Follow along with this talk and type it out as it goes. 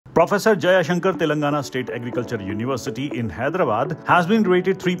Professor Jayashankar Telangana State Agriculture University in Hyderabad has been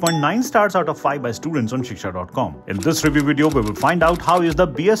rated 3.9 stars out of 5 by students on shiksha.com. In this review video, we will find out how is the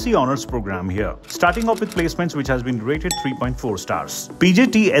BSc Honors program here. Starting off with placements which has been rated 3.4 stars.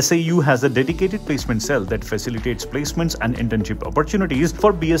 PJTSAU has a dedicated placement cell that facilitates placements and internship opportunities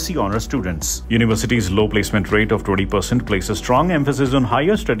for BSc Honors students. University's low placement rate of 20% places strong emphasis on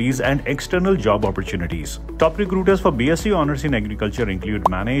higher studies and external job opportunities. Top recruiters for BSc Honors in Agriculture include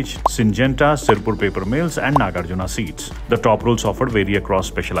Manage, Syngenta, Sirpur Paper Mills and Nagarjuna Seeds. The top roles offered vary across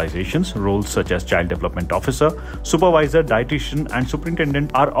specializations. Roles such as Child Development Officer, Supervisor, Dietitian and Superintendent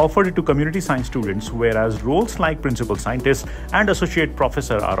are offered to community science students, whereas roles like Principal Scientist and Associate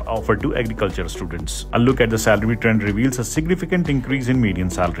Professor are offered to agriculture students. A look at the salary trend reveals a significant increase in median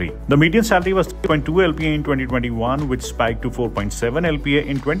salary. The median salary was 3.2 LPA in 2021, which spiked to 4.7 LPA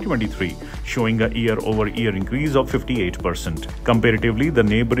in 2023, showing a year-over-year increase of 58%. Comparatively, the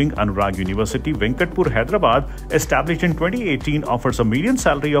neighboring Anurag University, Venkatpur, Hyderabad, established in 2018, offers a median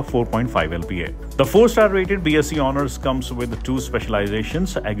salary of 4.5 LPA. The 4-star rated BSc Honors comes with 2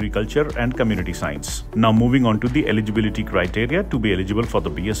 specializations, Agriculture and Community Science. Now moving on to the eligibility criteria. To be eligible for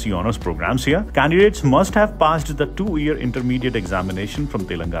the BSc Honors programs here, candidates must have passed the 2-year intermediate examination from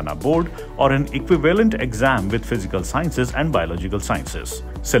Telangana Board or an equivalent exam with Physical Sciences and Biological Sciences.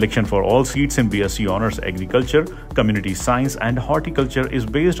 Selection for all seats in BSc Honors Agriculture, Community Science and Horticulture is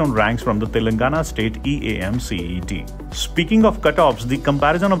based on ranks from the Telangana State EAM CET. Speaking of cutoffs, the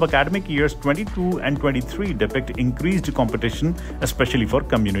comparison of academic years 22 and 23 depict increased competition, especially for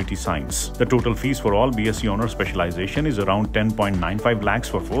community science. The total fees for all BSc Honors specialization is around 10.95 lakhs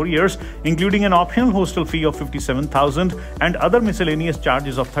for 4 years, including an optional hostel fee of 57,000 and other miscellaneous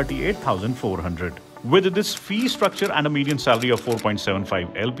charges of 38,400. With this fee structure and a median salary of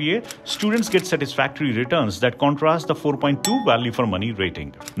 4.75 LPA, students get satisfactory returns that contrast the 4.2 value for money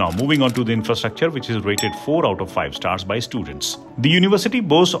rating. Now moving on to the infrastructure, which is rated 4 out of 5 stars by students. The university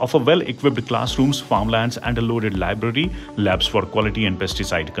boasts of a well-equipped classrooms, farmlands and a loaded library, labs for quality and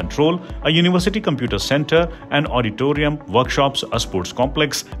pesticide control, a university computer center, an auditorium, workshops, a sports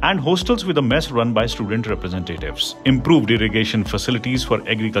complex and hostels with a mess run by student representatives. Improved irrigation facilities for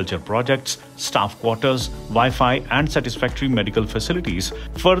agriculture projects, staff quarters, Wi-Fi and satisfactory medical facilities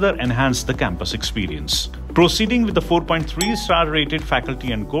further enhance the campus experience. Proceeding with the 4.3-star rated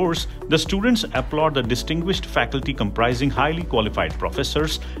faculty and course, the students applaud the distinguished faculty comprising highly qualified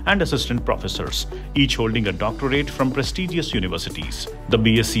professors and assistant professors, each holding a doctorate from prestigious universities. The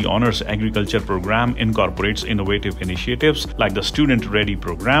BSc Honors Agriculture program incorporates innovative initiatives like the Student Ready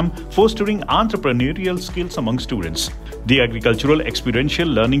program, fostering entrepreneurial skills among students. The Agricultural Experiential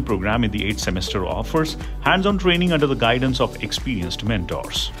Learning program in the 8th semester offers hands-on training under the guidance of experienced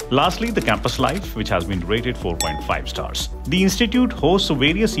mentors. Lastly, the campus life, which has been rated 4.5 stars. The institute hosts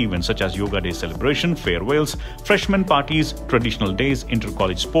various events such as Yoga Day celebration, farewells, freshman parties, traditional days,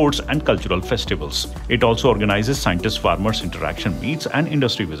 inter-college sports and cultural festivals. It also organizes scientist-farmers interaction meets and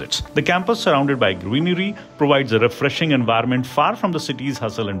industry visits. The campus, surrounded by greenery, provides a refreshing environment far from the city's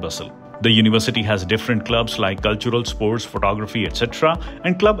hustle and bustle. The university has different clubs like cultural, sports, photography, etc.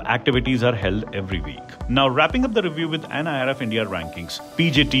 and club activities are held every week. Now wrapping up the review with NIRF India rankings.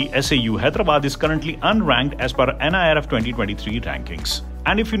 PJTSAU Hyderabad is currently unranked as per NIRF 2023 rankings.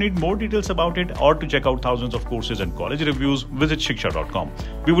 And if you need more details about it or to check out thousands of courses and college reviews, visit shiksha.com.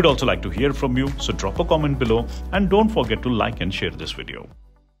 We would also like to hear from you, so drop a comment below and don't forget to like and share this video.